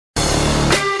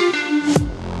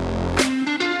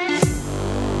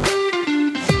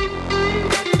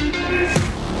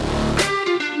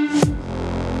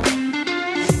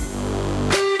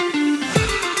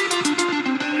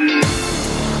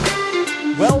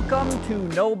Welcome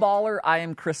to No Baller. I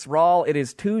am Chris Rawl. It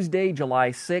is Tuesday,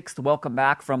 July 6th. Welcome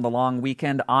back from the long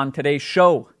weekend. On today's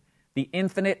show, the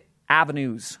infinite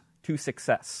avenues to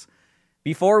success.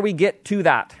 Before we get to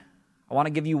that, I want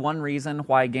to give you one reason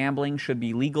why gambling should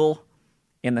be legal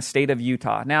in the state of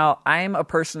Utah. Now, I'm a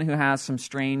person who has some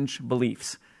strange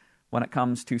beliefs when it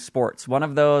comes to sports. One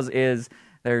of those is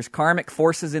there's karmic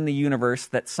forces in the universe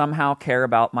that somehow care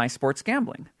about my sports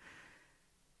gambling.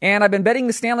 And I've been betting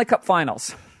the Stanley Cup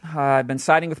Finals. I've been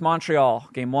siding with Montreal.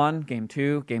 Game 1, Game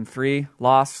 2, Game 3,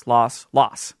 loss.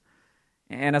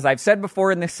 And as I've said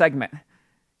before in this segment,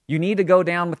 you need to go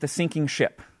down with the sinking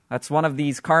ship. That's one of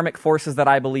these karmic forces that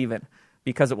I believe in,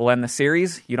 because it will end the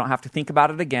series, you don't have to think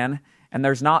about it again, and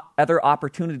there's not other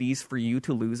opportunities for you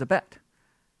to lose a bet.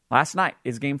 Last night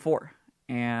is Game 4,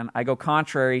 and I go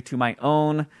contrary to my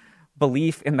own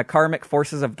belief in the karmic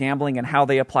forces of gambling and how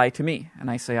they apply to me.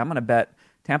 And I say, I'm going to bet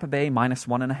Tampa Bay minus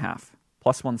 1.5,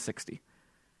 plus 160.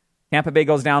 Tampa Bay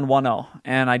goes down 1-0,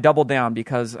 and I double down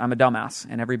because I'm a dumbass,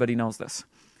 and everybody knows this.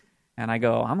 And I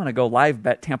go, I'm going to go live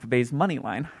bet Tampa Bay's money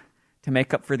line to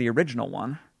make up for the original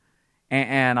one,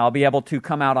 and I'll be able to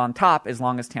come out on top as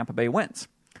long as Tampa Bay wins.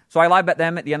 So I live bet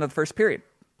them at the end of the first period,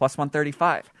 plus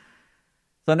 135.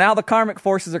 So now the karmic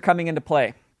forces are coming into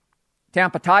play.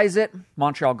 Tampa ties it,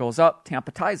 Montreal goes up,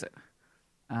 Tampa ties it.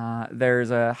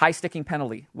 There's a high-sticking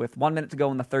penalty with 1 minute to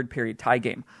go in the third period, tie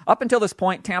game. Up until this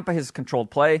point, Tampa has controlled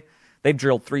play. They've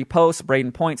drilled 3 posts.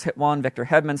 Braden Points hit one. Victor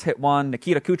Hedman's hit one.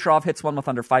 Nikita Kucherov hits one with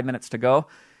under 5 minutes to go.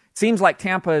 It seems like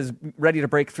Tampa is ready to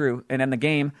break through and end the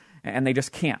game, and they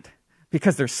just can't,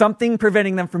 because there's something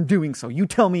preventing them from doing so. You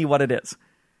tell me what it is.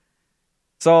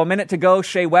 So a minute to go,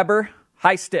 Shea Weber,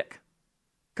 high stick.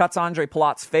 Cuts Andre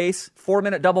Palat's face.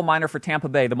 4-minute double minor for Tampa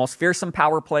Bay, the most fearsome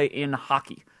power play in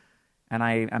hockey. And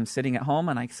I'm sitting at home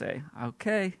and I say,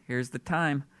 okay, here's the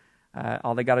time.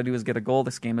 All they got to do is get a goal.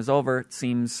 This game is over. It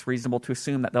seems reasonable to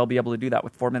assume that they'll be able to do that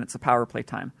with 4 minutes of power play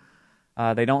time.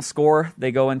 They don't score.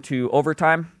 They go into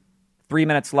overtime. 3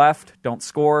 minutes left. Don't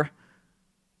score.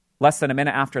 Less than a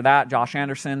minute after that, Josh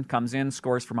Anderson comes in,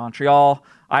 scores for Montreal.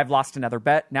 I've lost another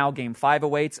bet. Now Game 5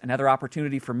 awaits. Another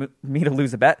opportunity for me to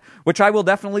lose a bet, which I will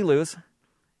definitely lose.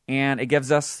 And it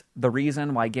gives us the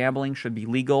reason why gambling should be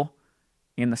legal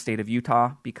in the state of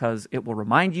Utah, because it will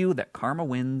remind you that karma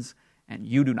wins and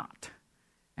you do not.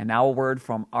 And now a word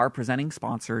from our presenting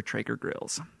sponsor, Traeger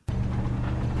Grills.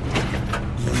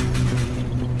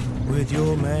 With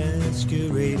your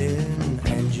masquerading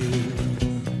and you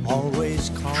always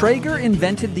call. Traeger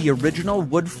invented the original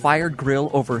wood-fired grill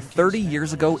over 30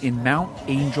 years ago in Mount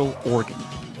Angel, Oregon.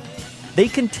 They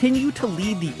continue to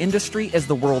lead the industry as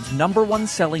the world's #1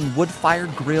 selling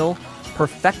wood-fired grill,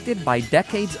 perfected by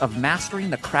decades of mastering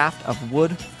the craft of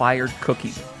wood-fired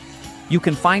cooking. You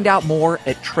can find out more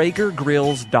at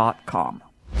TraegerGrills.com.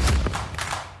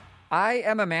 I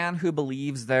am a man who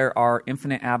believes there are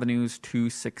infinite avenues to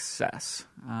success.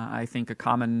 I think a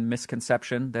common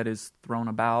misconception that is thrown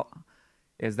about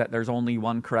is that there's only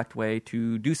one correct way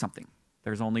to do something.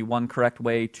 There's only one correct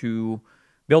way to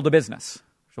build a business.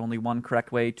 There's only one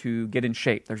correct way to get in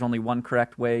shape. There's only one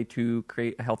correct way to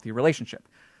create a healthy relationship.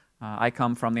 I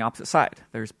come from the opposite side.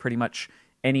 There's pretty much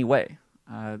any way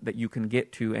that you can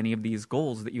get to any of these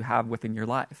goals that you have within your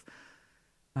life.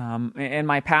 In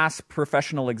my past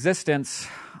professional existence,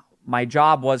 my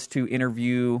job was to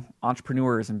interview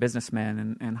entrepreneurs and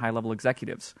businessmen and high-level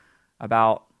executives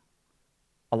about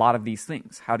a lot of these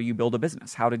things. How do you build a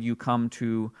business? How did you come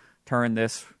to turn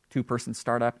this 2-person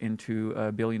startup into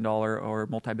a billion-dollar or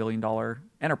multi-billion-dollar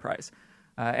enterprise?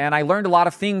 And I learned a lot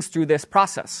of things through this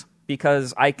process,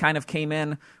 because I kind of came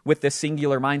in with this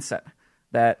singular mindset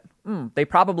that they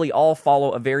probably all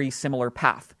follow a very similar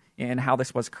path in how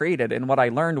this was created. And what I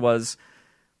learned was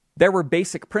there were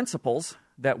basic principles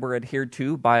that were adhered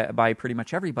to by pretty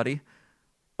much everybody.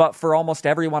 But for almost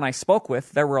everyone I spoke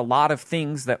with, there were a lot of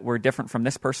things that were different from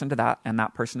this person to that and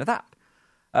that person to that.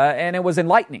 And it was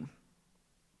enlightening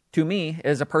to me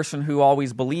as a person who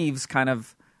always believes kind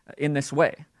of in this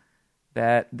way,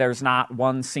 that there's not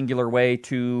one singular way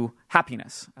to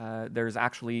happiness. There's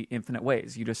actually infinite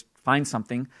ways. You just find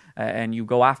something and you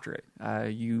go after it.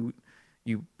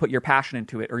 You put your passion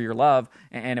into it or your love,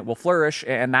 and it will flourish,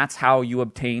 and that's how you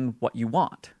obtain what you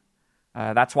want.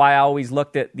 That's why I always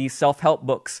looked at these self-help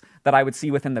books that I would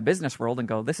see within the business world and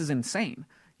go, this is insane.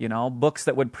 You know, books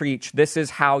that would preach, this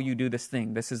is how you do this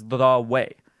thing. This is the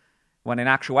way. When in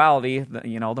actuality,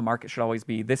 the market should always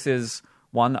be, this is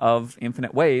one of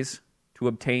infinite ways to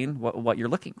obtain what you're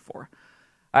looking for.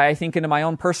 I think into my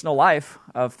own personal life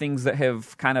of things that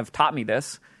have kind of taught me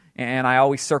this, and I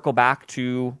always circle back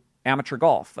to amateur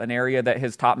golf, an area that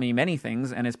has taught me many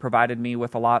things and has provided me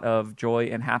with a lot of joy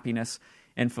and happiness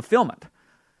and fulfillment.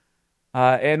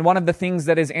 And one of the things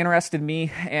that has interested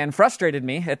me and frustrated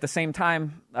me at the same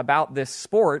time about this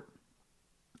sport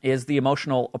is the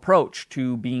emotional approach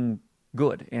to being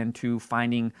good and to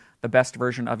finding the best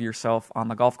version of yourself on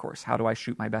the golf course. How do I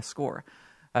shoot my best score?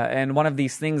 And one of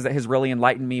these things that has really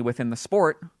enlightened me within the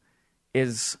sport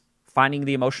is finding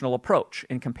the emotional approach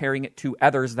and comparing it to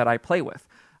others that I play with.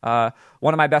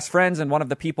 One of my best friends and one of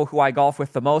the people who I golf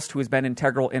with the most, who has been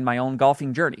integral in my own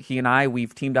golfing journey. He and I,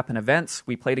 we've teamed up in events.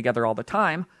 We play together all the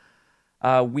time.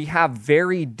 We have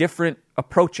very different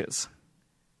approaches.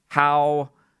 How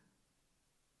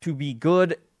to be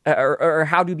good or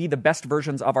how to be the best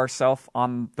versions of ourselves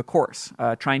on the course,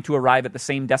 trying to arrive at the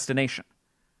same destination.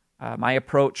 My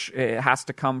approach, it has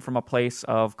to come from a place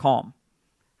of calm.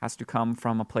 It has to come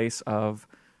from a place of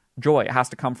joy. It has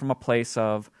to come from a place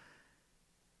of,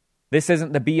 this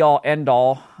isn't the be-all,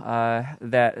 end-all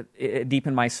that deep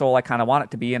in my soul I kind of want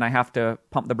it to be, and I have to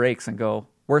pump the brakes and go,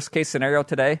 worst case scenario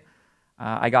today,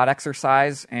 I got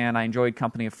exercise, and I enjoyed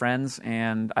company of friends,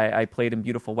 and I played in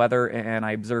beautiful weather, and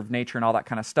I observed nature and all that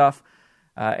kind of stuff.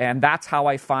 And that's how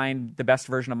I find the best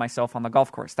version of myself on the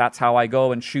golf course. That's how I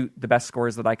go and shoot the best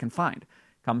scores that I can find.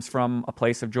 It comes from a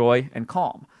place of joy and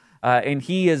calm. And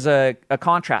he is a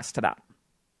contrast to that,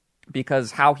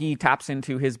 because how he taps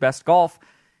into his best golf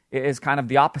is kind of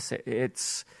the opposite.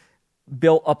 It's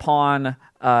built upon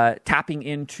tapping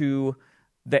into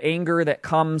the anger that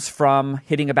comes from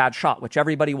hitting a bad shot, which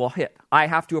everybody will hit. I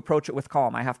have to approach it with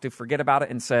calm. I have to forget about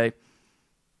it and say,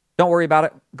 don't worry about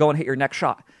it. Go and hit your next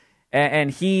shot.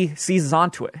 And he seizes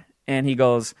onto it, and he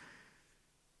goes,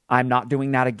 I'm not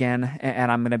doing that again,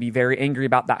 and I'm going to be very angry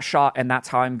about that shot, and that's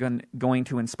how I'm going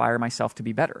to inspire myself to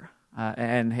be better.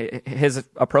 And his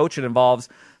approach, it involves,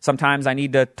 sometimes I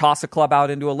need to toss a club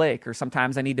out into a lake, or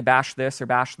sometimes I need to bash this or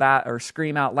bash that, or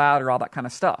scream out loud, or all that kind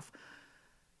of stuff.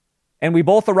 And we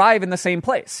both arrive in the same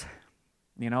place.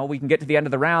 You know, we can get to the end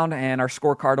of the round, and our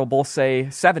scorecard will both say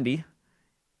 70,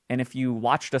 and if you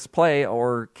watched us play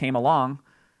or came along,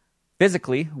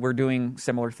 physically, we're doing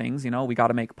similar things. You know, we got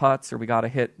to make putts, or we got to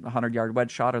hit a 100-yard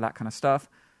wedge shot, or that kind of stuff.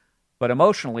 But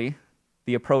emotionally,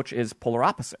 the approach is polar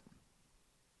opposite.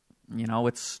 You know,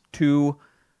 it's two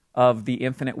of the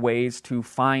infinite ways to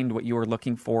find what you are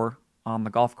looking for on the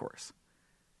golf course.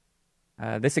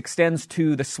 This extends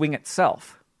to the swing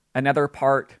itself. Another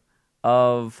part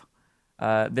of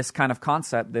this kind of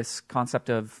concept, this concept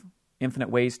of infinite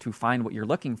ways to find what you're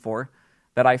looking for,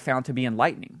 that I found to be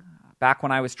enlightening. Back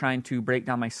when I was trying to break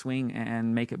down my swing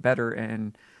and make it better,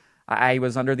 and I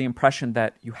was under the impression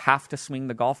that you have to swing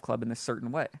the golf club in this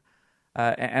certain way.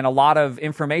 And a lot of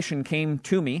information came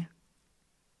to me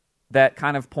that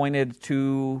kind of pointed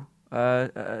to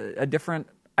a different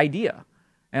idea.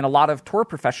 And a lot of tour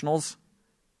professionals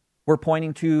were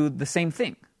pointing to the same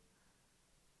thing.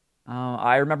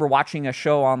 I remember watching a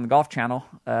show on the Golf Channel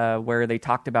where they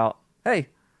talked about, hey,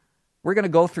 we're going to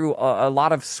go through a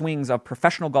lot of swings of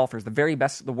professional golfers, the very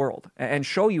best of the world, and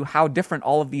show you how different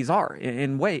all of these are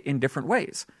in different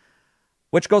ways,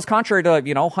 which goes contrary to,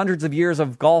 you know, hundreds of years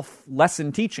of golf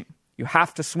lesson teaching. You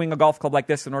have to swing a golf club like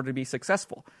this in order to be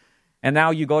successful. And now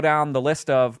you go down the list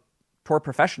of tour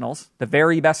professionals, the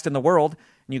very best in the world,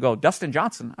 and you go, Dustin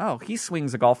Johnson, oh, he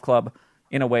swings a golf club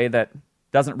in a way that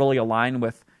doesn't really align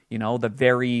with, you know, the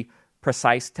very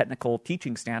precise technical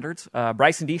teaching standards.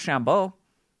 Bryson DeChambeau,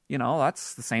 you know,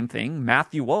 that's the same thing.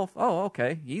 Matthew Wolff, oh,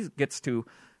 okay, he gets to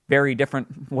very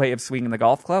different way of swinging the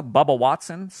golf club. Bubba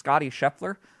Watson, Scotty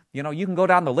Scheffler, you know, you can go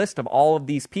down the list of all of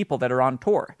these people that are on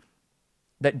tour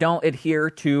that don't adhere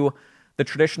to the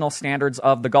traditional standards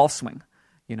of the golf swing,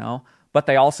 you know, but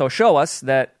they also show us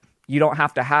that you don't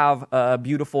have to have a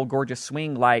beautiful, gorgeous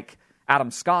swing like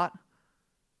Adam Scott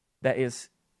that is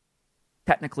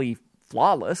technically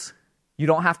flawless. You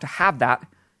don't have to have that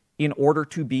in order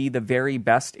to be the very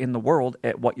best in the world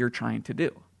at what you're trying to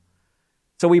do.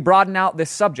 So we broaden out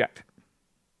this subject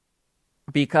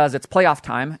because it's playoff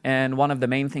time, and one of the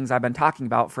main things I've been talking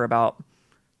about for about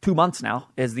 2 months now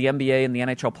is the NBA and the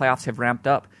NHL playoffs have ramped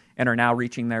up and are now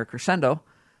reaching their crescendo.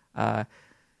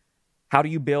 How do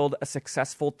you build a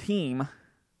successful team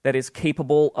that is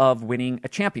capable of winning a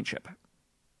championship?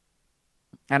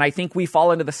 And I think we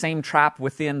fall into the same trap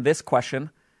within this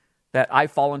question that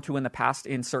I've fallen into in the past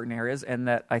in certain areas, and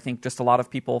that I think just a lot of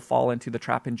people fall into the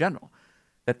trap in general,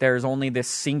 that there's only this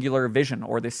singular vision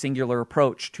or this singular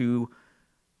approach to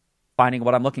finding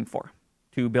what I'm looking for,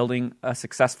 to building a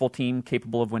successful team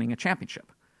capable of winning a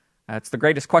championship. It's the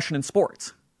greatest question in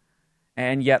sports,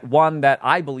 and yet one that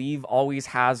I believe always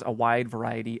has a wide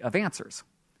variety of answers.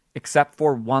 except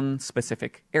for one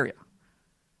specific area.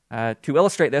 To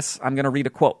illustrate this, I'm going to read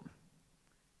a quote.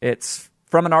 It's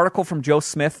from an article from Joe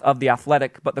Smith of The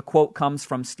Athletic, but the quote comes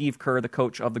from Steve Kerr, the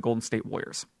coach of the Golden State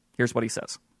Warriors. Here's what he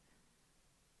says.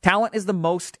 Talent is the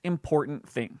most important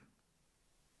thing.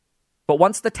 But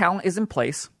once the talent is in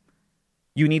place,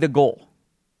 you need a goal.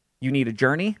 You need a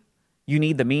journey. You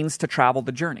need the means to travel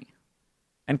the journey.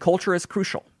 And culture is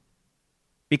crucial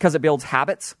because it builds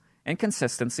habits and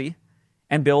consistency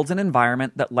and builds an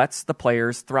environment that lets the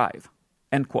players thrive.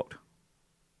 End quote.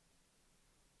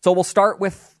 So we'll start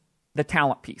with the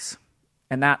talent piece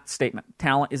and that statement.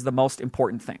 Talent is the most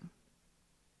important thing,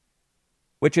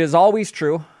 which is always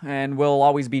true and will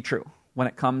always be true when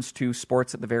it comes to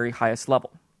sports at the very highest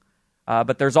level.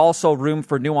 But there's also room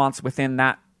for nuance within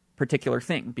that particular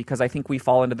thing, because I think we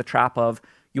fall into the trap of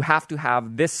you have to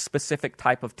have this specific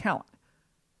type of talent.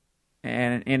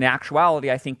 And in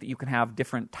actuality, I think that you can have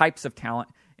different types of talent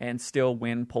and still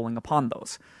win pulling upon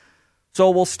those. So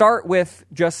we'll start with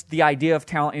just the idea of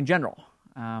talent in general.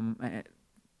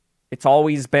 It's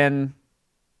always been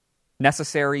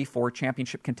necessary for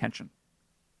championship contention.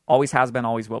 Always has been,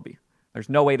 always will be. There's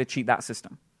no way to cheat that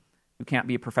system. You can't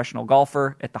be a professional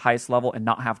golfer at the highest level and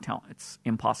not have talent. It's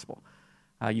impossible.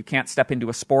 You can't step into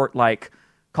a sport like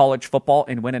college football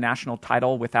and win a national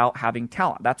title without having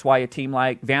talent. That's why a team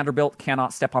like Vanderbilt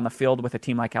cannot step on the field with a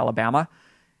team like Alabama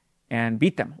and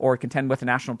beat them or contend with a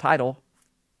national title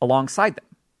alongside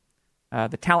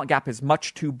them. The talent gap is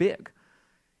much too big.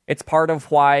 It's part of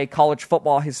why college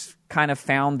football has kind of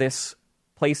found this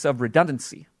place of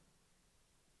redundancy.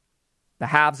 The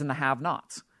haves and the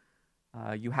have-nots.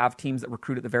 You have teams that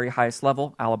recruit at the very highest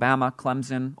level, Alabama,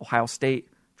 Clemson, Ohio State,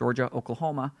 Georgia,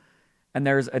 Oklahoma, and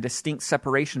there's a distinct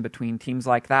separation between teams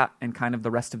like that and kind of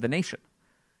the rest of the nation.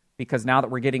 Because now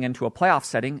that we're getting into a playoff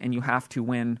setting and you have to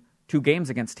win 2 games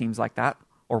against teams like that,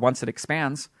 or once it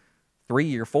expands,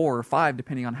 3 or 4 or 5,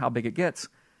 depending on how big it gets,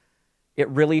 it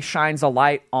really shines a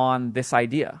light on this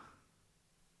idea.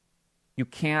 You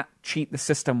can't cheat the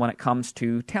system when it comes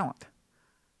to talent.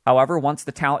 However, once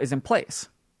the talent is in place,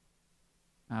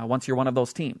 once you're one of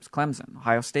those teams, Clemson,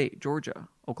 Ohio State, Georgia,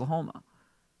 Oklahoma,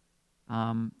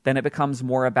 then it becomes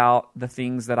more about the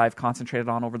things that I've concentrated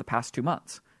on over the past 2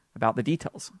 months, about the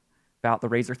details, about the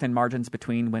razor-thin margins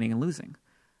between winning and losing,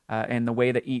 and the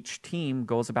way that each team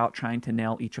goes about trying to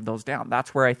nail each of those down.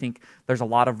 That's where I think there's a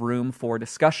lot of room for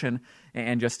discussion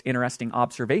and just interesting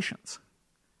observations.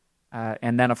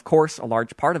 And then, of course, a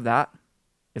large part of that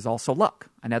is also luck,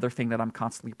 another thing that I'm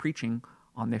constantly preaching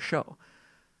on this show.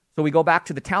 So we go back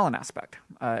to the talent aspect,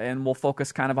 and we'll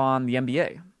focus kind of on the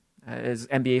NBA, as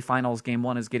NBA Finals Game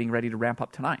 1 is getting ready to ramp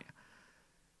up tonight.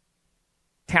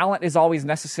 Talent is always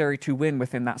necessary to win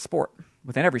within that sport,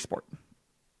 within every sport.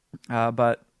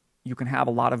 But you can have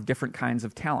a lot of different kinds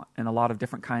of talent and a lot of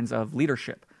different kinds of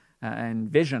leadership and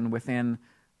vision within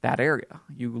that area.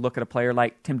 You look at a player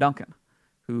like Tim Duncan,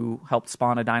 who helped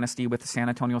spawn a dynasty with the San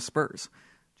Antonio Spurs.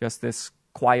 Just this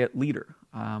quiet leader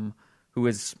who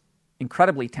is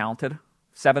incredibly talented,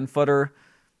 7-footer,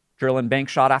 drilling bank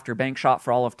shot after bank shot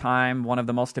for all of time, one of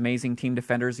the most amazing team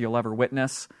defenders you'll ever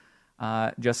witness.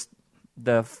 Just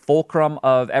the fulcrum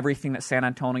of everything that San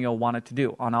Antonio wanted to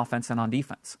do on offense and on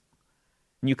defense.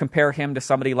 And you compare him to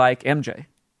somebody like MJ,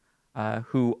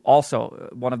 who also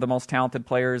one of the most talented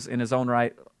players in his own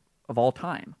right of all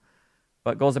time,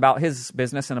 but goes about his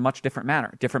business in a much different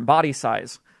manner, different body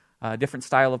size, different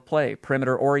style of play,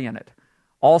 perimeter-oriented.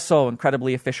 Also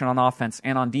incredibly efficient on offense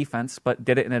and on defense, but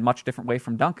did it in a much different way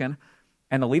from Duncan.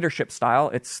 And the leadership style,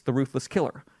 it's the ruthless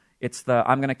killer. It's the,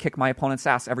 I'm going to kick my opponent's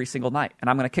ass every single night,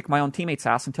 and I'm going to kick my own teammates'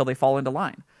 ass until they fall into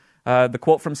line. The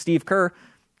quote from Steve Kerr,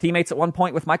 teammates at one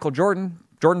point with Michael Jordan,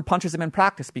 Jordan punches him in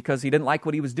practice because he didn't like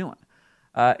what he was doing.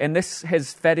 And this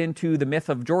has fed into the myth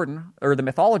of Jordan, or the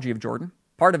mythology of Jordan.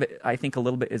 Part of it, I think, a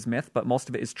little bit is myth, but most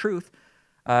of it is truth.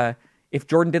 If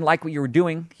Jordan didn't like what you were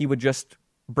doing, he would just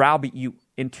browbeat you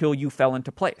until you fell into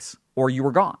place or you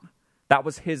were gone. That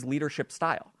was his leadership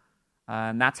style.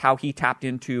 And that's how he tapped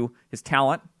into his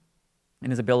talent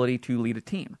and his ability to lead a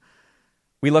team.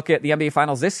 We look at the NBA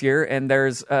Finals this year, and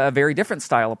there's a very different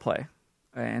style of play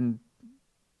and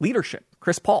leadership.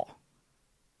 Chris Paul,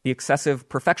 the excessive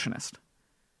perfectionist,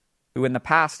 who in the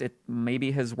past it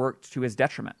maybe has worked to his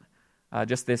detriment.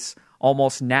 Just this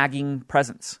almost nagging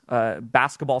presence,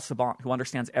 basketball savant who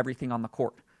understands everything on the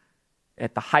court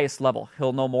at the highest level.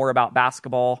 He'll know more about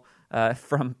basketball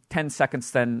from 10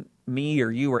 seconds than me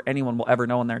or you or anyone will ever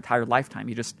know in their entire lifetime.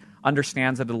 He just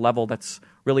understands at a level that's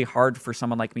really hard for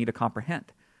someone like me to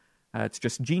comprehend. It's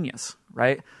just genius,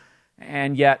 right?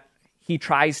 And yet he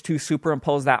tries to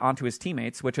superimpose that onto his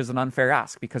teammates, which is an unfair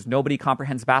ask because nobody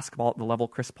comprehends basketball at the level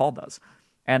Chris Paul does.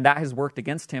 And that has worked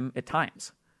against him at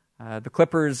times. The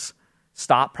Clippers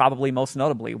stopped probably most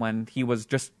notably when he was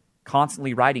just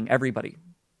constantly riding everybody.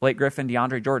 Blake Griffin,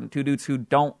 DeAndre Jordan, two dudes who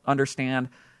don't understand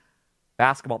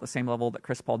basketball at the same level that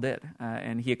Chris Paul did.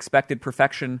 And he expected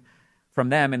perfection from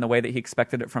them in the way that he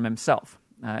expected it from himself.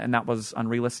 And that was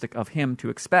unrealistic of him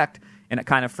to expect, and it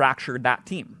kind of fractured that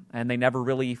team. And they never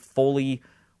really fully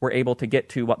were able to get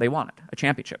to what they wanted, a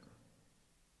championship.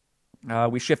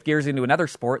 We shift gears into another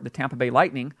sport, the Tampa Bay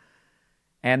Lightning,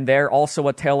 and they're also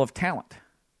a tale of talent.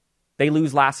 They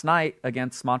lose last night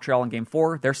against Montreal in Game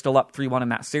 4. They're still up 3-1 in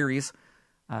that series.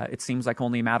 It seems like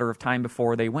only a matter of time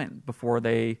before they win, before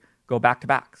they go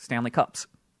back-to-back Stanley Cups.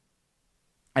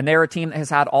 And they're a team that has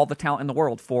had all the talent in the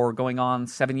world for going on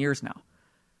 7 years now.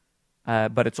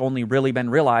 But it's only really been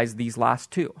realized these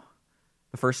last 2.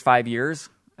 The first 5 years,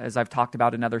 as I've talked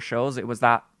about in other shows, it was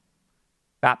that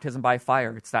baptism by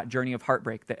fire. It's that journey of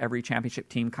heartbreak that every championship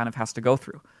team kind of has to go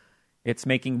through. It's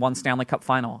making 1 Stanley Cup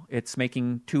final. It's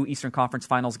making 2 Eastern Conference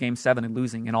Finals Game 7 and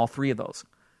losing in all 3 of those.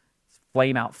 It's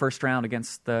flame out first round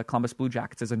against the Columbus Blue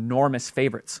Jackets as enormous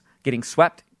favorites, getting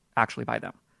swept actually by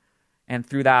them. And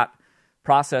through that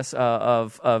process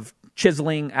of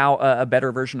chiseling out a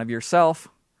better version of yourself,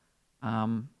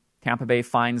 Tampa Bay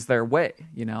finds their way.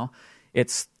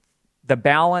 It's the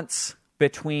balance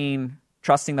between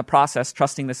trusting the process,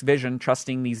 trusting this vision,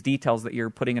 trusting these details that you're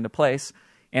putting into place,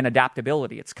 and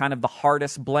adaptability. It's kind of the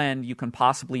hardest blend you can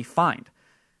possibly find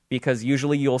because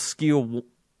usually you'll skew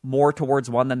more towards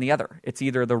one than the other. It's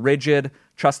either the rigid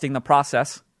trusting the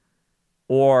process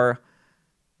or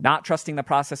not trusting the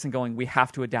process and going, we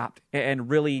have to adapt, and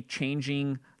really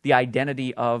changing the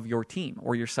identity of your team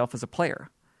or yourself as a player.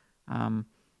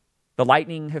 The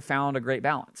Lightning have found a great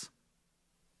balance.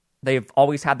 They've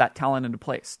always had that talent into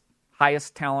place.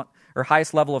 Highest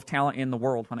level of talent in the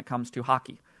world when it comes to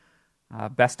hockey.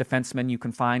 Best defenseman you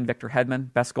can find, Victor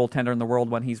Hedman. Best goaltender in the world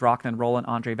when he's rocking and rolling,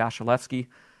 Andrei Vasilevsky.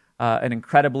 An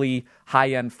incredibly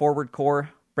high-end forward core,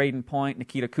 Braden Point,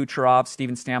 Nikita Kucherov,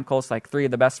 Steven Stamkos, like 3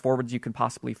 of the best forwards you can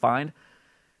possibly find.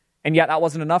 And yet that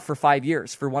wasn't enough for 5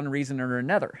 years for one reason or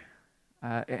another.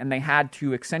 And they had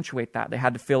to accentuate that. They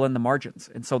had to fill in the margins.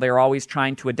 And so they were always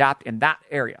trying to adapt in that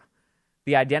area.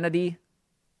 The identity,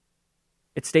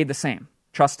 it stayed the same.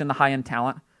 Trust in the high-end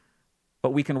talent,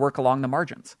 but we can work along the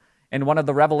margins. And one of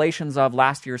the revelations of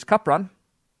last year's Cup run,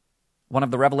 one of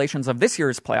the revelations of this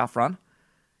year's playoff run,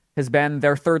 has been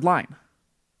their third line.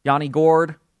 Yanni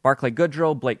Gourde, Barclay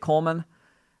Goodrow, Blake Coleman.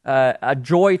 A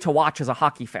joy to watch as a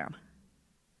hockey fan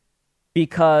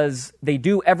because they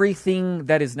do everything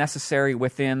that is necessary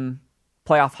within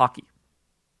playoff hockey.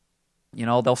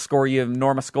 They'll score you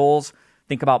enormous goals.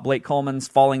 Think about Blake Coleman's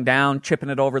falling down, chipping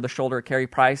it over the shoulder of Carey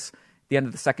Price at the end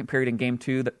of the second period in Game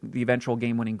 2, the eventual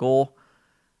game-winning goal.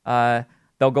 They'll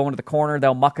go into the corner,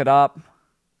 they'll muck it up.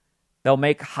 They'll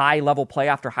make high-level play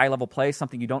after high-level play,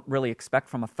 something you don't really expect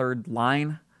from a third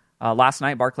line. Last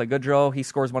night, Barclay Goodrow, he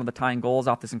scores one of the tying goals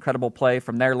off this incredible play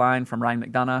from their line, from Ryan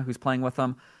McDonough, who's playing with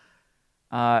them.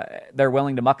 They're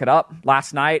willing to muck it up.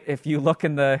 Last night, if you look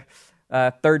in the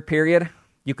third period,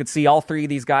 you could see all 3 of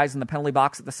these guys in the penalty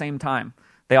box at the same time.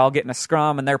 They all get in a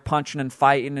scrum, and they're punching and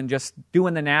fighting and just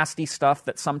doing the nasty stuff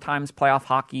that sometimes playoff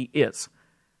hockey is.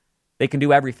 They can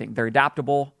do everything. They're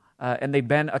adaptable, and they've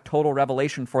been a total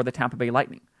revelation for the Tampa Bay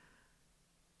Lightning.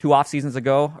 2 off seasons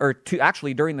ago,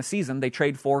 actually during the season, they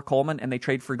trade for Coleman and they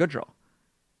trade for Goodrow.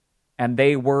 And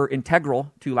they were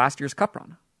integral to last year's Cup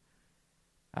run.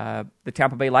 The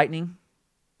Tampa Bay Lightning,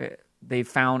 they've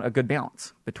found a good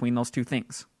balance between those 2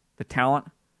 things. The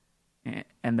talent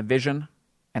and the vision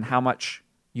and how much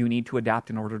you need to adapt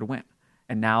in order to win.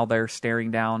 And now they're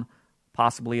staring down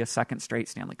possibly a second straight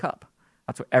Stanley Cup.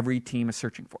 That's what every team is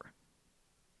searching for.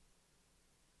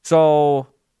 So,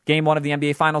 Game 1 of the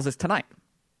NBA Finals is tonight.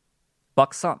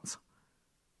 Bucks Suns,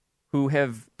 who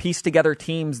have pieced together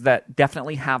teams that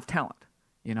definitely have talent.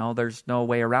 There's no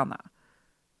way around that.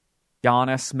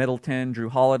 Giannis, Middleton, Drew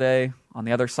Holiday. On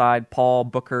the other side, Paul,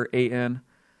 Booker, Ayton.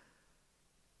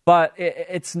 But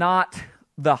it's not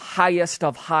the highest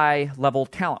of high-level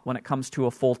talent when it comes to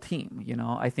a full team.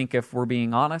 I think if we're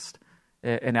being honest,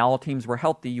 and all teams were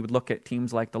healthy, you would look at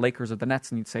teams like the Lakers or the Nets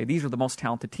and you'd say, these are the most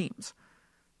talented teams.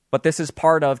 But this is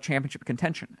part of championship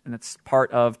contention, and it's part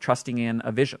of trusting in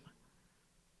a vision.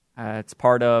 It's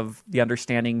part of the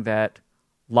understanding that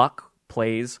luck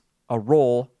plays a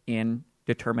role in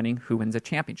determining who wins a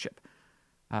championship.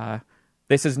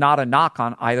 This is not a knock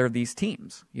on either of these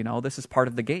teams. This is part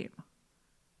of the game.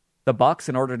 The Bucks,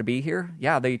 in order to be here,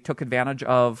 they took advantage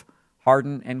of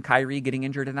Harden and Kyrie getting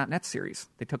injured in that Nets series.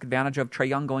 They took advantage of Trae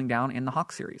Young going down in the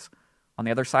Hawks series. On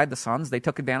the other side, the Suns, they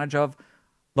took advantage of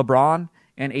LeBron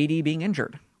and AD being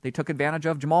injured. They took advantage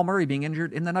of Jamal Murray being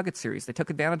injured in the Nuggets series. They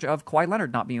took advantage of Kawhi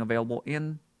Leonard not being available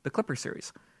in the Clippers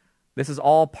series. This is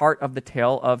all part of the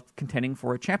tale of contending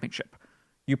for a championship.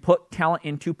 You put talent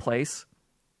into place,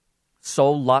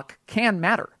 so luck can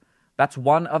matter. That's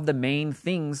one of the main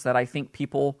things that I think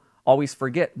people always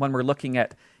forget when we're looking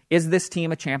at, is this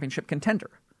team a championship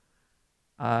contender?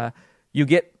 You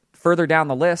get further down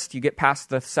the list, you get past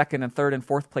the second and third and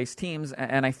fourth place teams,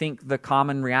 and I think the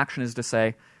common reaction is to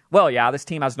say, well, yeah, this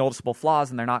team has noticeable flaws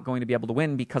and they're not going to be able to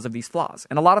win because of these flaws.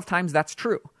 And a lot of times that's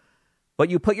true. But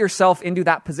you put yourself into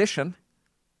that position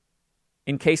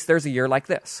in case there's a year like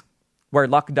this, where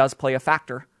luck does play a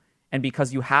factor, and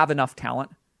because you have enough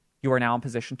talent, you are now in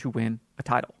position to win a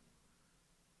title.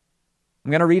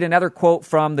 I'm going to read another quote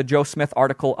from the Joe Smith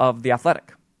article of The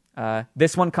Athletic.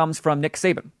 This one comes from Nick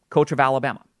Saban, coach of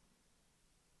Alabama.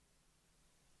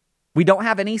 We don't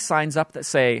have any signs up that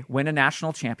say win a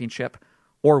national championship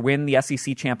or win the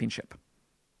SEC championship.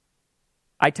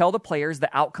 I tell the players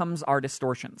the outcomes are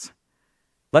distortions.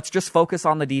 Let's just focus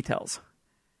on the details.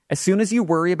 As soon as you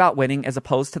worry about winning as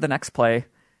opposed to the next play,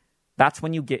 that's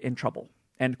when you get in trouble.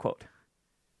 End quote.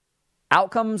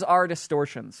 Outcomes are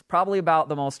distortions. Probably about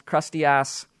the most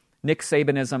crusty-ass Nick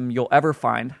Sabanism you'll ever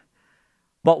find,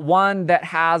 but one that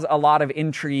has a lot of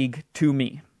intrigue to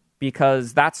me,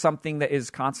 because that's something that is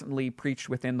constantly preached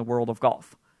within the world of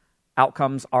golf.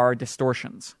 Outcomes are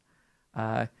distortions.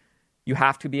 You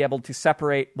have to be able to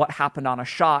separate what happened on a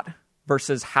shot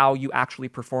versus how you actually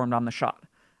performed on the shot.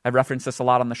 I've referenced this a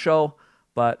lot on the show,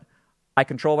 but I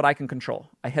control what I can control.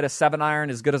 I hit a 7-iron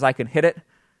as good as I can hit it.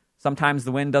 Sometimes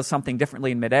the wind does something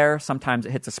differently in midair. Sometimes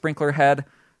it hits a sprinkler head.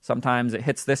 Sometimes it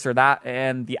hits this or that,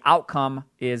 and the outcome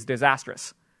is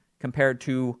disastrous compared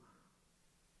to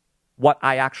what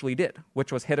I actually did,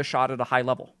 which was hit a shot at a high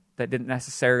level that didn't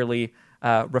necessarily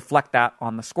reflect that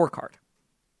on the scorecard.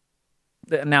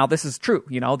 Now, this is true.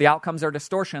 The outcomes are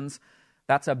distortions.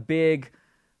 That's a big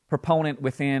proponent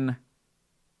within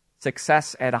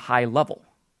success at a high level,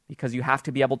 because you have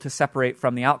to be able to separate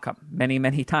from the outcome many,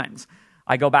 many times.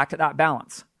 I go back to that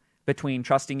balance between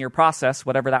trusting your process,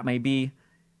 whatever that may be,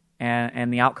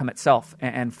 and the outcome itself,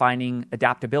 and finding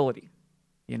adaptability.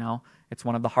 It's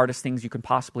one of the hardest things you can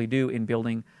possibly do in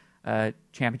building a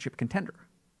championship contender.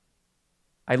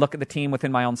 I look at the team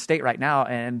within my own state right now,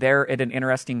 and they're at an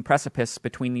interesting precipice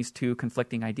between these two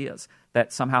conflicting ideas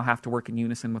that somehow have to work in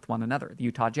unison with one another. The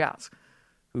Utah Jazz,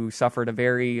 who suffered a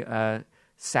very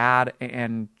sad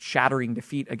and shattering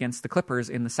defeat against the Clippers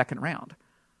in the second round.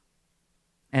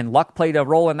 And luck played a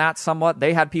role in that somewhat.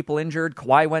 They had people injured.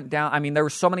 Kawhi went down. I mean, there were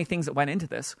so many things that went into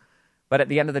this. But at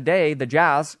the end of the day, the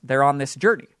Jazz, they're on this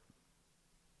journey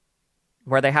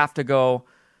where they have to go,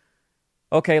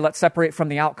 okay, let's separate from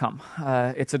the outcome.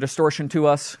 It's a distortion to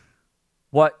us.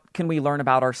 What can we learn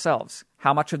about ourselves?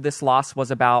 How much of this loss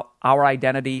was about our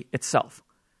identity itself,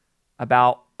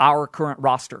 about our current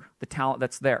roster, the talent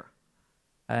that's there?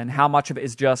 And how much of it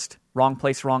is just wrong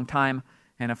place, wrong time?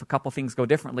 And if a couple things go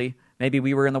differently, maybe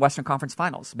we were in the Western Conference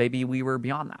Finals. Maybe we were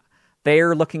beyond that.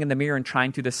 They're looking in the mirror and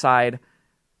trying to decide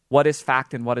what is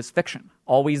fact and what is fiction.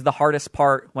 Always the hardest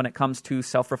part when it comes to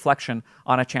self-reflection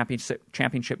on a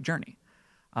championship journey.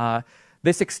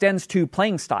 This extends to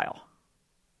playing style.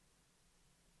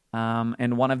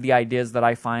 And one of the ideas that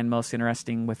I find most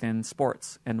interesting within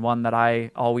sports, and one that I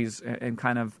always am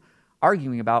kind of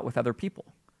arguing about with other people.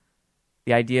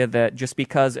 The idea that just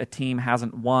because a team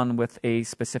hasn't won with a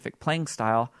specific playing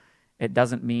style, it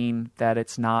doesn't mean that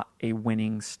it's not a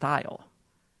winning style.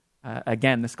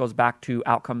 Again, this goes back to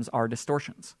outcomes are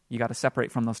distortions. You got to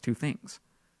separate from those two things.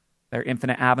 They're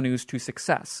infinite avenues to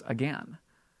success, again.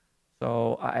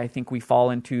 So I think we fall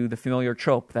into the familiar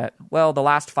trope that, well, the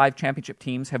last 5 championship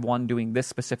teams have won doing this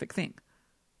specific thing.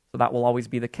 So that will always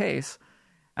be the case.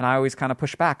 And I always kind of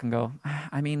push back and go,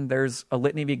 I mean, there's a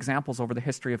litany of examples over the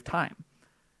history of time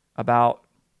about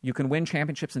you can win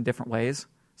championships in different ways.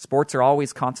 Sports are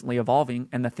always constantly evolving,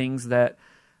 and the things that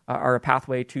are a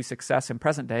pathway to success in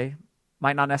present day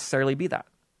might not necessarily be that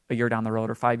a year down the road,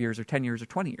 or 5 years, or 10 years, or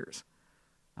 20 years.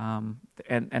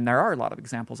 And there are a lot of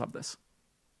examples of this.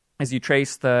 As you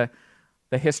trace the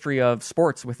history of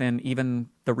sports within even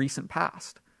the recent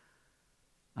past.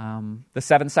 The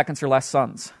 7 seconds or less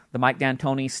Suns, the Mike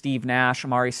D'Antoni, Steve Nash,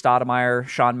 Amari Stoudemire,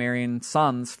 Sean Marion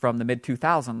Suns from the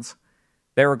mid-2000s,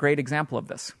 they're a great example of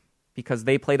this because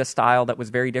they played a style that was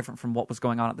very different from what was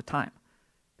going on at the time.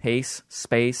 Pace,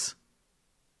 space,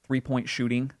 three-point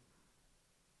shooting,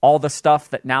 all the stuff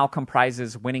that now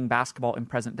comprises winning basketball in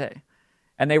present day.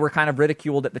 And they were kind of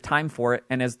ridiculed at the time for it.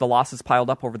 And as the losses piled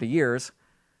up over the years,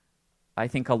 I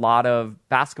think a lot of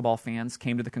basketball fans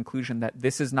came to the conclusion that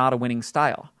this is not a winning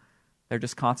style. They're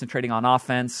just concentrating on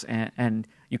offense, and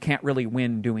you can't really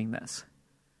win doing this.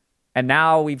 And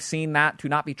now we've seen that to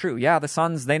not be true. Yeah, the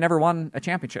Suns, they never won a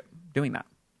championship doing that.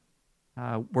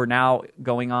 We're now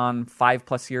going on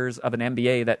 5+ years of an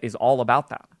NBA that is all about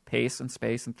that. Pace and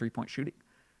space and three-point shooting.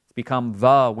 It's become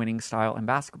the winning style in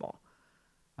basketball.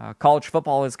 College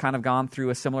football has kind of gone through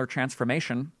a similar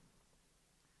transformation.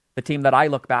 The team that I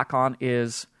look back on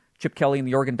is Chip Kelly and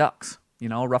the Oregon Ducks.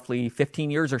 Roughly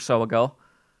 15 years or so ago,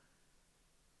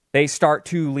 they start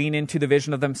to lean into the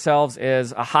vision of themselves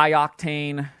as a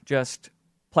high-octane, just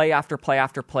play after play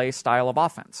after play style of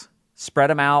offense.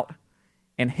 Spread them out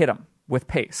and hit them with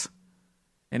pace.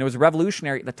 And it was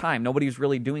revolutionary at the time. Nobody was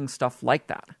really doing stuff like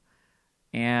that.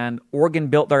 And Oregon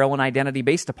built their own identity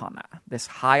based upon that. This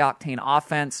high-octane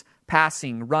offense,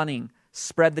 passing, running,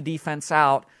 spread the defense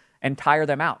out, and tire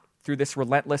them out through this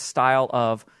relentless style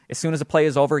of, as soon as a play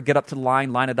is over, get up to the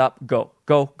line, line it up, go,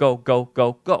 go, go, go,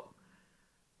 go, go.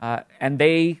 And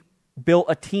they built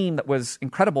a team that was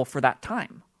incredible for that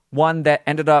time. One that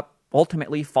ended up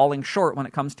ultimately falling short when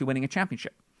it comes to winning a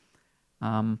championship.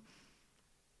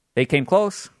 They came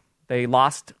close. They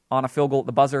lost on a field goal at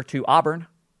the buzzer to Auburn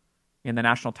in the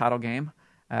national title game.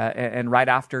 And right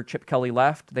after Chip Kelly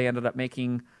left, they ended up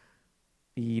making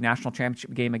the national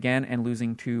championship game again and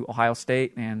losing to Ohio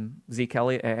State and Zeke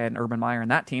Elliott and Urban Meyer and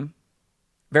that team.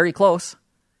 Very close.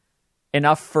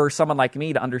 Enough for someone like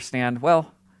me to understand,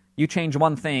 well, you change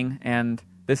one thing, and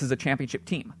this is a championship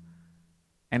team.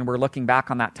 And we're looking back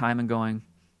on that time and going,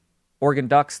 Oregon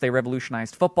Ducks, they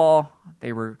revolutionized football.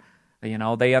 They were,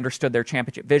 they understood their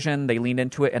championship vision. They leaned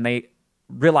into it, and they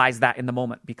realized that in the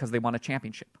moment because they won a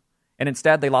championship. And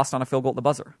instead, they lost on a field goal at the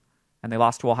buzzer, and they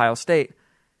lost to Ohio State.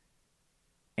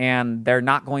 And they're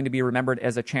not going to be remembered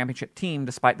as a championship team,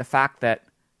 despite the fact that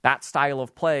that style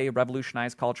of play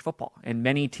revolutionized college football. And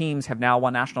many teams have now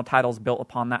won national titles built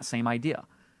upon that same idea.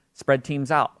 Spread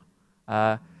teams out.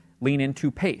 Lean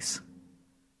into pace.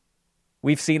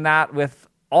 We've seen that with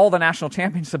all the national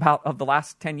champions of the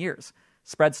last 10 years.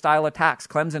 Spread style attacks.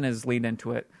 Clemson has leaned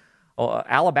into it.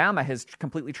 Alabama has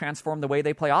completely transformed the way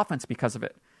they play offense because of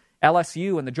it.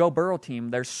 LSU and the Joe Burrow team,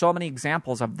 there's so many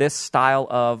examples of this style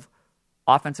of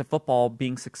offensive football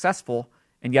being successful,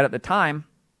 and yet at the time,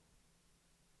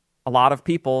 a lot of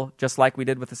people, just like we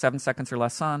did with the 7 seconds or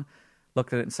less Sun,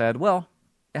 looked at it and said, well,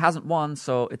 it hasn't won,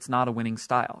 so it's not a winning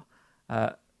style.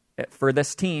 For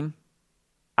this team,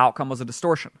 outcome was a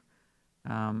distortion.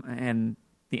 And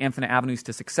the infinite avenues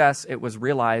to success, it was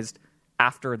realized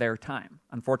after their time.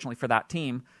 Unfortunately for that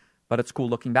team, but it's cool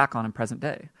looking back on in present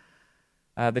day.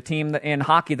 The team in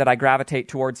hockey that I gravitate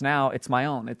towards now, it's my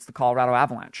own. It's the Colorado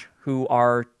Avalanche, who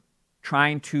are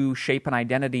trying to shape an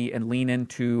identity and lean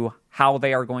into how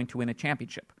they are going to win a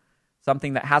championship.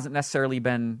 Something that hasn't necessarily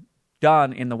been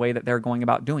done in the way that they're going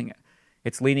about doing it.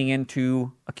 It's leaning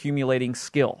into accumulating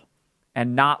skill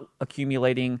and not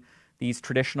accumulating these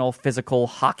traditional physical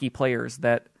hockey players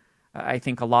that I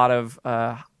think a lot of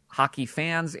hockey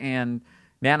fans and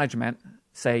management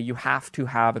say you have to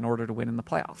have in order to win in the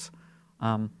playoffs.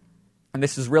 And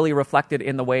this is really reflected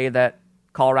in the way that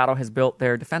Colorado has built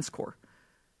their defense core.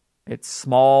 It's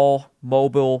small,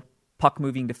 mobile,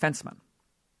 puck-moving defensemen.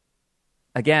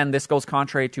 Again, this goes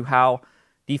contrary to how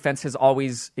defense has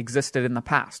always existed in the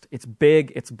past. It's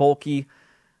big, it's bulky,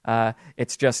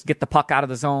 it's just get the puck out of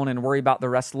the zone and worry about the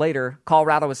rest later.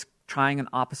 Colorado is trying an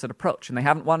opposite approach, and they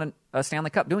haven't won a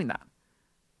Stanley Cup doing that.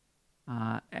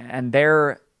 And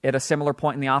they're at a similar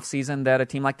point in the offseason that a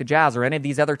team like the Jazz or any of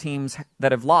these other teams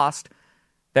that have lost,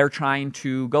 they're trying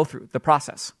to go through the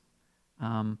process.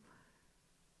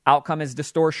 Outcome is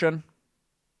distortion.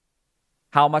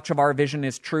 How much of our vision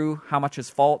is true? How much is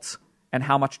false? And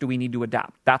how much do we need to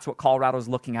adapt? That's what Colorado is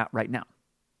looking at right now.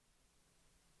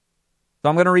 So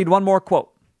I'm going to read one more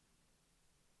quote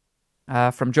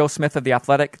from Joe Smith of The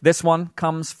Athletic. This one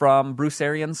comes from Bruce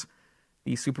Arians,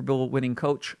 the Super Bowl winning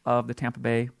coach of the Tampa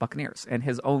Bay Buccaneers, and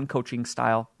his own coaching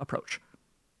style approach.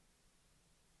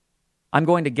 I'm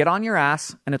going to get on your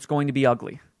ass, and it's going to be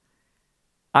ugly.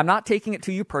 I'm not taking it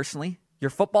to you personally. Your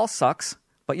football sucks,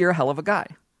 but you're a hell of a guy.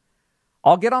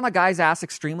 I'll get on a guy's ass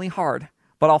extremely hard,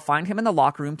 but I'll find him in the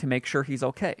locker room to make sure he's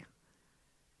okay.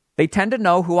 They tend to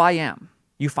know who I am.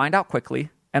 You find out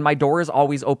quickly, and my door is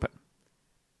always open.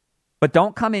 But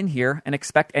don't come in here and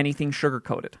expect anything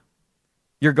sugar-coated.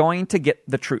 You're going to get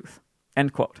the truth.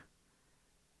 End quote.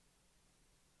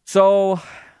 So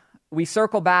we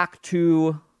circle back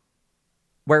to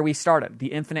where we started,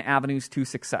 the infinite avenues to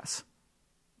success.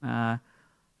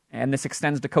 And this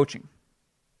extends to coaching.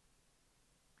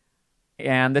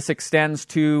 And this extends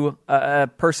to a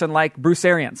person like Bruce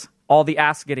Arians, all the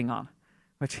ass getting on,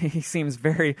 which he seems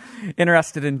very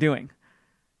interested in doing.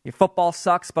 Your football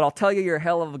sucks, but I'll tell you, you're a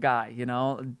hell of a guy,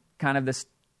 kind of this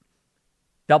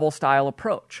double style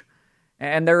approach.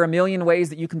 And there are a million ways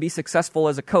that you can be successful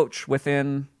as a coach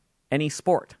within any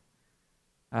sport.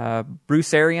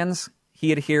 Bruce Arians,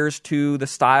 he adheres to the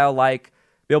style like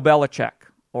Bill Belichick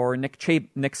or Nick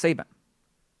Saban.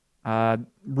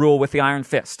 Rule with the iron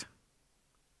fist.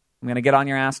 I'm going to get on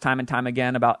your ass time and time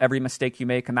again about every mistake you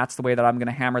make, and that's the way that I'm going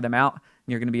to hammer them out, and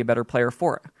you're going to be a better player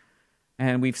for it.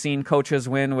 And we've seen coaches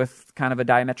win with kind of a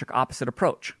diametric opposite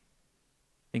approach.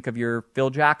 Think of your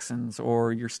Phil Jacksons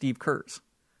or your Steve Kerrs.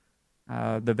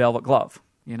 The velvet glove,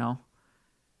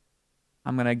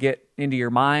 I'm going to get into your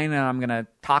mind and I'm going to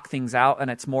talk things out, and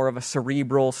it's more of a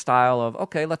cerebral style of,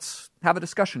 okay, let's have a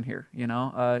discussion here,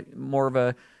 more of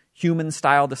a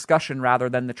human-style discussion rather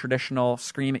than the traditional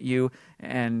scream at you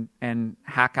and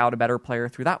hack out a better player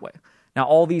through that way. Now,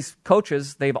 all these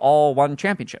coaches, they've all won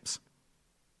championships.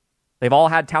 They've all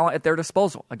had talent at their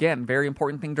disposal. Again, very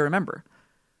important thing to remember.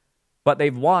 But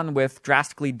they've won with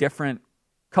drastically different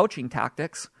coaching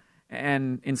tactics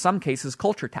and, in some cases,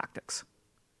 culture tactics.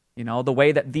 The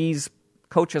way that these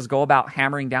coaches go about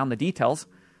hammering down the details,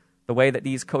 the way that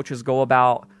these coaches go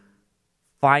about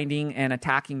finding and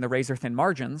attacking the razor-thin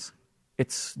margins,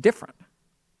 it's different.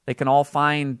 They can all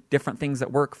find different things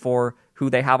that work for who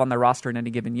they have on their roster in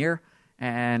any given year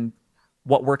and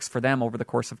what works for them over the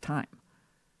course of time.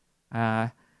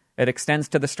 It extends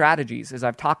to the strategies, as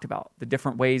I've talked about, the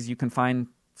different ways you can find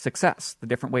success, the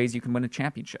different ways you can win a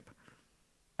championship.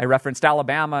 I referenced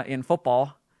Alabama in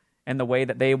football and the way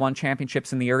that they won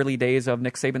championships in the early days of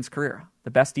Nick Saban's career.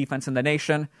 The best defense in the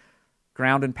nation,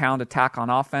 ground and pound attack on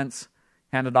offense,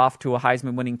 handed off to a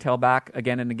Heisman-winning tailback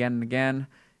again and again and again,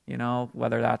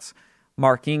 whether that's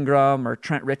Mark Ingram or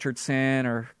Trent Richardson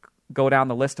or go down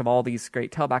the list of all these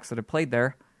great tailbacks that have played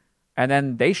there. And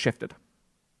then they shifted.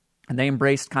 And they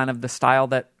embraced kind of the style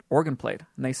that Oregon played.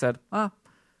 And they said, well,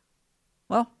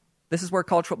 this is where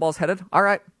college football is headed. All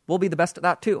right, we'll be the best at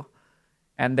that too.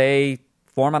 And they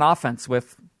form an offense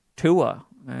with Tua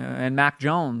and Mac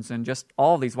Jones and just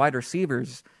all these wide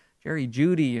receivers, Jerry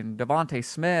Jeudy and Devontae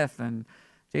Smith and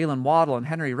Jalen Waddle and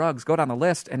Henry Ruggs, go down the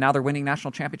list, and now they're winning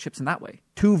national championships in that way.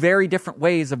 Two very different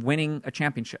ways of winning a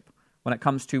championship when it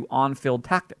comes to on-field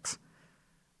tactics.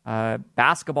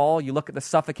 Basketball, you look at the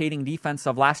suffocating defense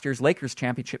of last year's Lakers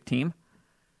championship team,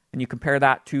 and you compare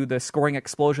that to the scoring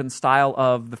explosion style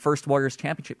of the first Warriors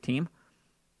championship team.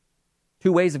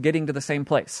 Two ways of getting to the same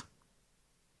place.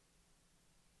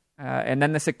 And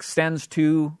then this extends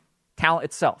to talent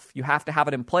itself. You have to have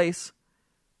it in place,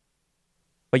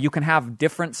 but you can have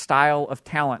different style of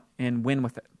talent and win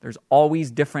with it. There's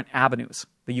always different avenues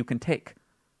that you can take.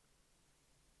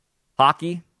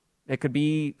 Hockey, it could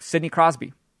be Sidney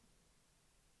Crosby,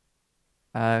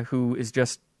 who is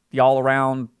just the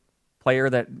all-around player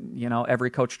that,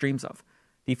 every coach dreams of.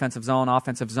 Defensive zone,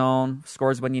 offensive zone,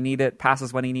 scores when you need it,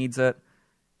 passes when he needs it,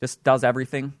 just does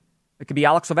everything. It could be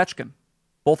Alex Ovechkin.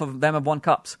 Both of them have won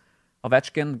cups.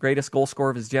 Ovechkin, greatest goal scorer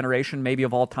of his generation, maybe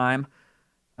of all time.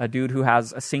 A dude who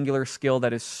has a singular skill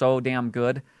that is so damn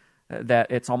good that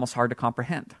it's almost hard to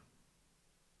comprehend.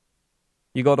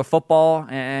 You go to football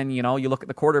and, you look at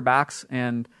the quarterbacks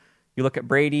and you look at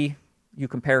Brady, you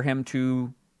compare him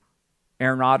to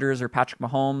Aaron Rodgers or Patrick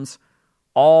Mahomes,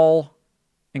 all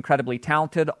incredibly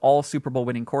talented, all Super Bowl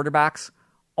winning quarterbacks,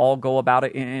 all go about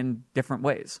it in different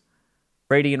ways.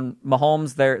 Brady and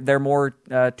Mahomes, they're more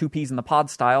two peas in the pod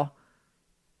style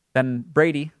than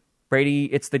Brady.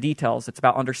 Brady, it's the details. It's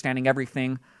about understanding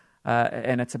everything,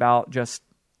 and it's about just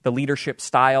the leadership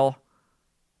style,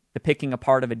 the picking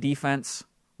apart of a defense.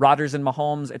 Rodgers and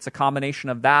Mahomes, it's a combination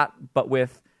of that, but when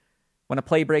a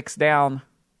play breaks down,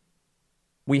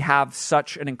 we have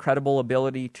such an incredible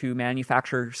ability to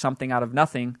manufacture something out of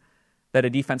nothing that a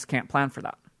defense can't plan for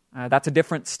that. That's a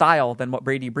different style than what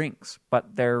Brady brings,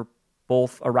 but they're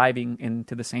both arriving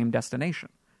into the same destination.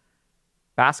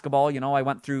 Basketball, I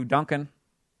went through Duncan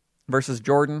versus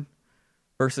Jordan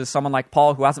versus someone like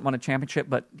Paul who hasn't won a championship,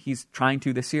 but he's trying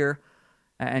to this year.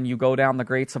 And you go down the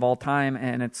greats of all time,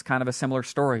 and it's kind of a similar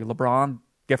story. LeBron,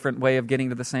 different way of getting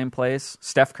to the same place.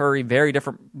 Steph Curry, very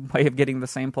different way of getting to the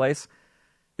same place.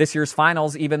 This year's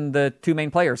finals, even the two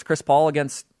main players, Chris Paul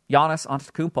against Giannis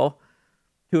Antetokounmpo,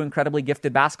 two incredibly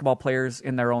gifted basketball players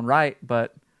in their own right,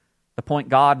 but the point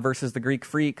guard versus the Greek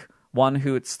freak, one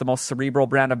who it's the most cerebral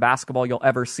brand of basketball you'll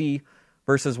ever see,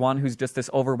 versus one who's just this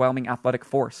overwhelming athletic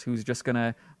force, who's just going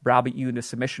to browbeat you into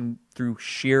submission through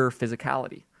sheer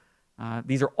physicality.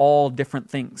 These are all different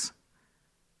things.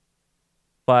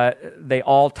 But they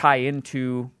all tie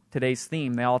into today's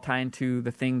theme. They all tie into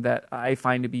the thing that I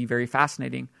find to be very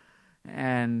fascinating,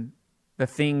 and the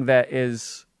thing that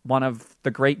is one of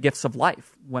the great gifts of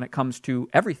life when it comes to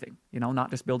everything, not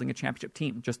just building a championship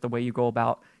team, just the way you go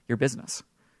about your business.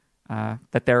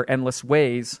 That there are endless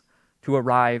ways to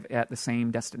arrive at the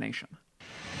same destination.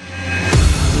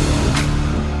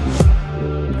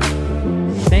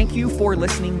 Thank you for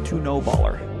listening to No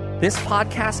Baller. This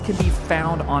podcast can be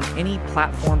found on any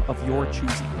platform of your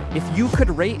choosing. If you could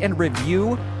rate and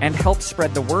review and help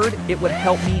spread the word, it would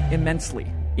help me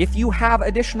immensely. If you have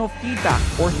additional feedback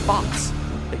or thoughts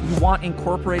that you want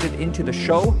incorporated into the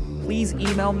show, please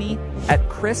email me at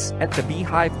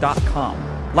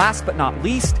chris@thebeehive.com. Last but not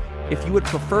least, if you would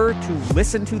prefer to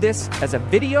listen to this as a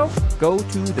video, go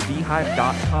to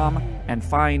thebeehive.com and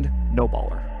find No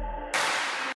Baller.